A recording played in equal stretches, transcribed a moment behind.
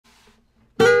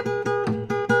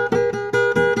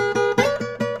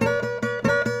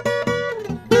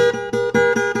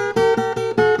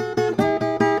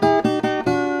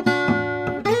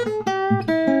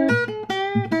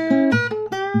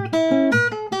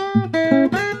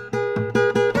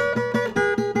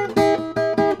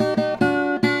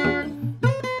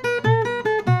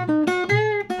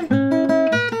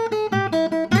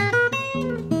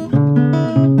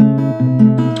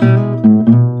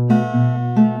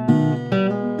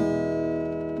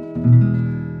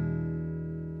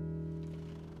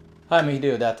Hi, I'm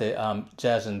Hideo,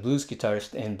 jazz and blues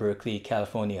guitarist in Berkeley,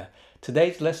 California.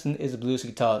 Today's lesson is blues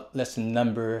guitar lesson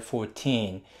number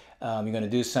 14. We're going to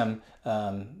do some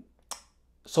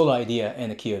solo idea in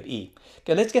the key of E.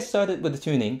 Okay, let's get started with the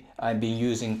tuning. I've been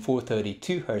using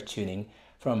 432 Hz tuning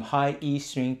from high E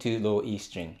string to low E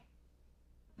string.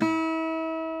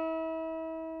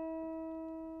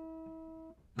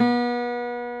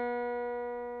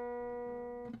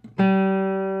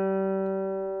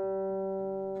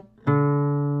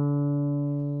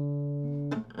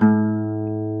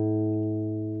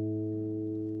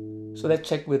 So let's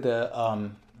check with the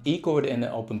E chord in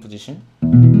the open position.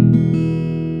 And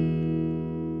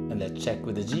let's check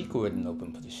with the G chord in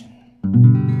open position.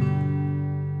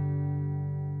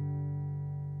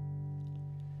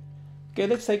 Okay,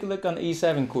 let's take a look on the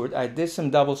E7 chord. I did some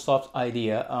double stops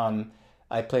idea.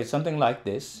 I played something like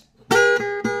this.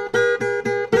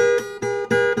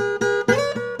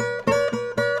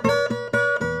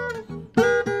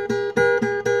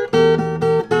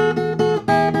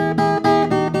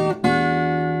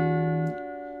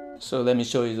 So let me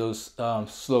show you those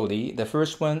slowly. The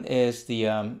first one is the,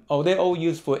 they're all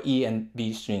used for E and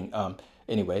B string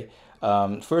anyway.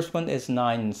 First one is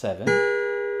 9 and 7.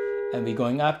 And we're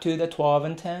going up to the 12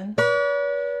 and 10.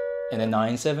 And the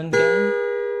 9, 7 again.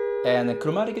 And then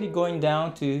chromatically going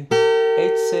down to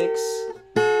 8, 6,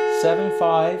 7,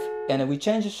 5. And then we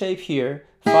change the shape here.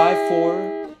 5,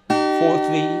 4, 4,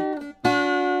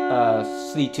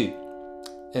 3, 3, 2.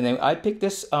 And then I picked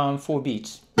this 4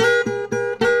 beats.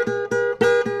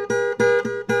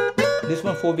 This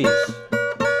one 4 beats,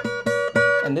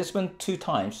 and this one 2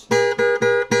 times,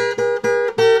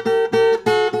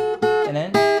 and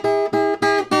then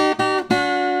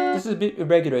this is a bit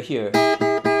irregular here,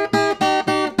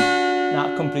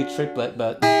 not complete triplet,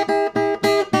 but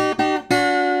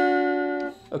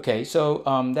okay. So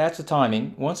that's the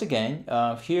timing. Once again,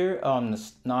 here on the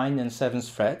 9 and 7th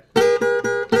fret.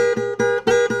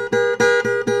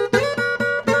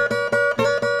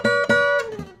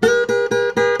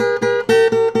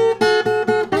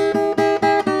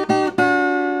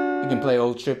 Play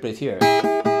old triplet here.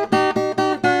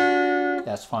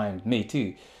 That's fine with me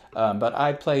too. But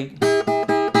I played,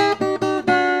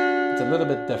 it's a little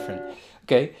bit different.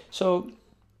 Okay, so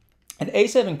an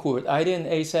A7 chord, I did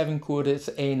an A7 chord, it's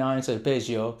A9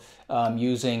 arpeggio,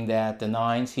 using that the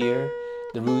 9s here,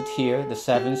 the root here, the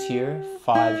 7s here,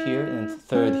 5 here, and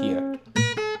 3rd here.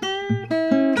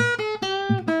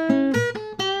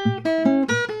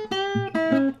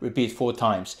 Repeat 4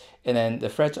 times. And then the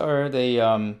frets are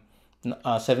the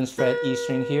 7th fret E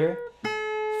string here,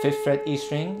 5th fret E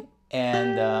string,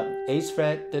 and 8th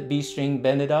fret the B string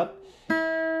bend it up,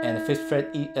 and the 5th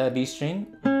fret B string,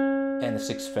 and the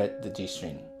 6th fret the G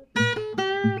string.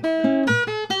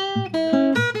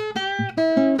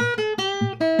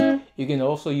 You can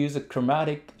also use a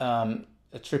chromatic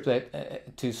triplet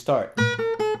to start.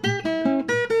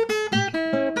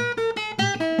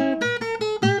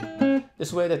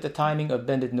 This way that the timing of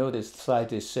bended note is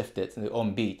slightly shifted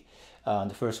on beat.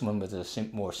 The first one was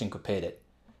more syncopated.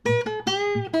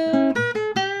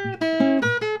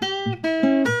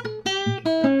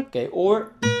 Okay,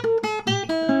 or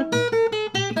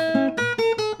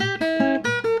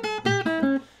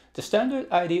the standard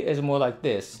idea is more like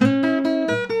this. You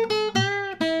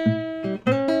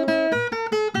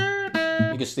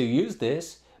can still use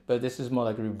this, but this is more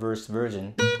like a reversed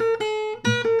version.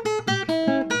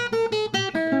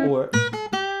 Or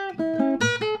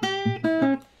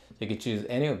you can choose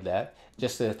any of that.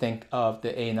 Just to think of the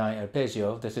A9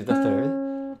 arpeggio. This is the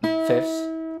 3rd,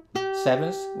 5th,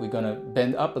 7th. We're gonna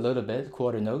bend up a little bit,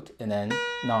 quarter note, and then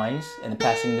 9s, and a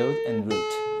passing note and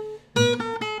root.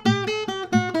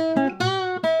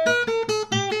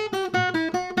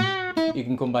 You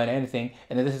can combine anything,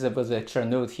 and then this is a extra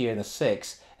note here in the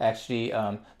 6th. Actually,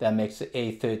 that makes it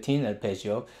A13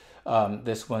 arpeggio.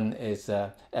 This one is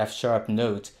a F sharp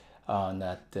note on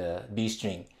that B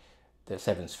string, the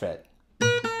 7th fret.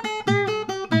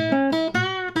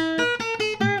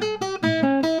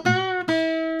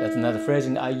 That's another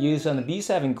phrasing I use on the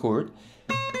B7 chord.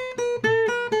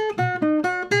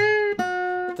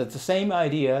 That's the same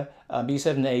idea.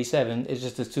 B7 and A7 is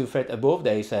just the 2 fret above the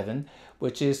A7,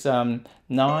 which is 9,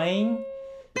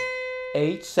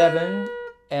 8, 7,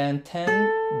 and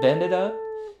 10 bend it up,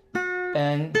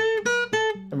 and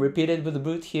repeat it with the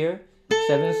root here.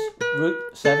 7th root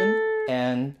 7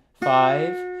 and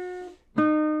 5,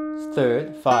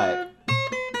 3rd 5,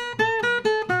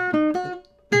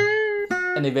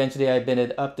 and eventually I bend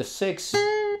it up to 6,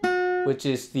 which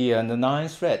is the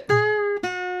 9th fret.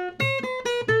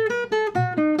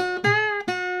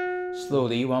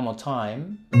 Slowly one more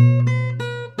time.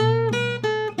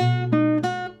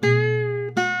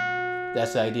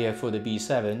 That's the idea for the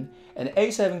B7. And the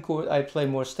A7 chord I play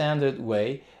more standard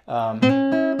way.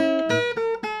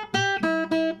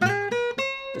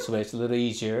 This way it's a little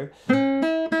easier.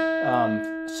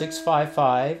 6 5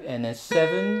 5 and then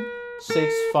 7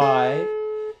 6 5,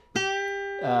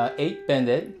 8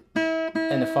 bended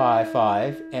and a 5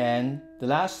 5, and the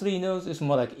last three notes is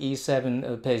more like E7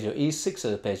 arpeggio, E6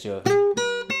 arpeggio,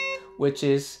 which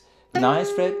is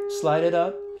 9th fret, slide it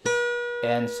up,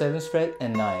 and 7th fret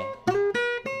and 9.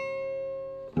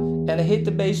 And I hit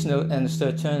the bass note and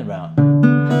start turnaround.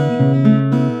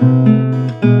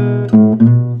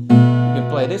 You can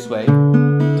play this way.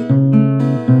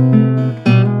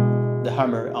 The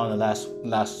hammer on the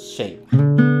last shape.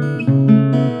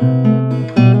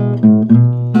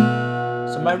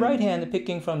 So my right hand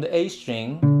picking from the A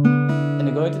string and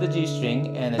then going to the G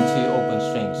string and the 2 open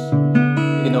strings.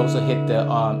 You can also hit the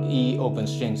E open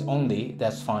strings only,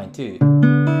 that's fine too.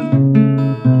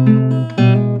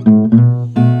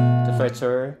 The frets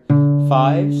are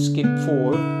 5, skip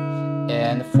 4,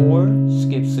 and 4,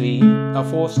 skip 3,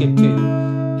 4, skip 2,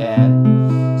 and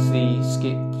 3,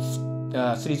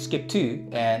 skip 2,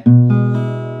 and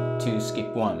 2,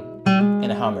 skip 1,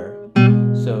 and a hammer.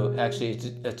 So actually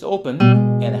it's open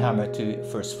and a hammer to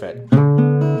 1st fret.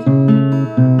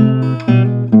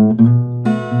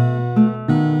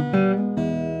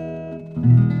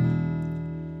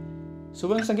 So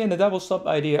once again, the double stop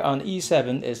idea on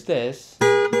E7 is this.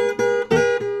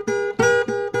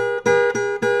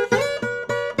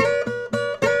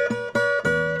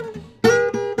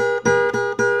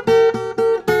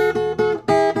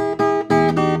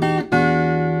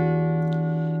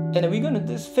 And we're going to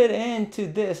just fit into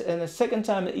this, and the second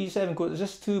time the E7 chord is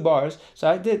just 2 bars, so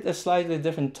I did a slightly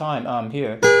different time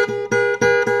here.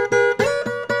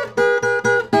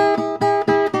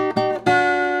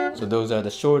 So those are the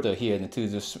shorter here, and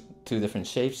the two different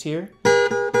shapes here.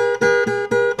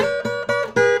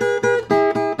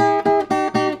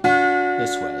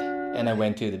 This way, and I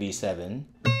went to the B7.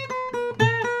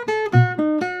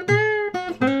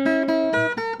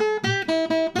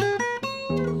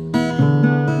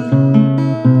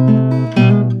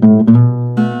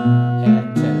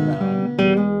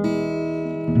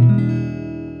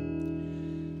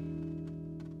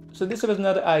 So this was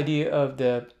another idea of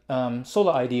the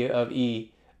solo idea of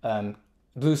E,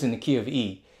 blues in the key of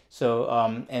E. So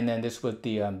and then this was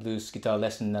the blues guitar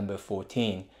lesson number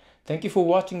 14. Thank you for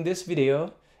watching this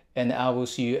video, and I will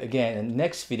see you again in the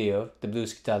next video, the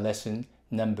blues guitar lesson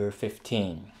number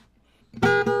 15.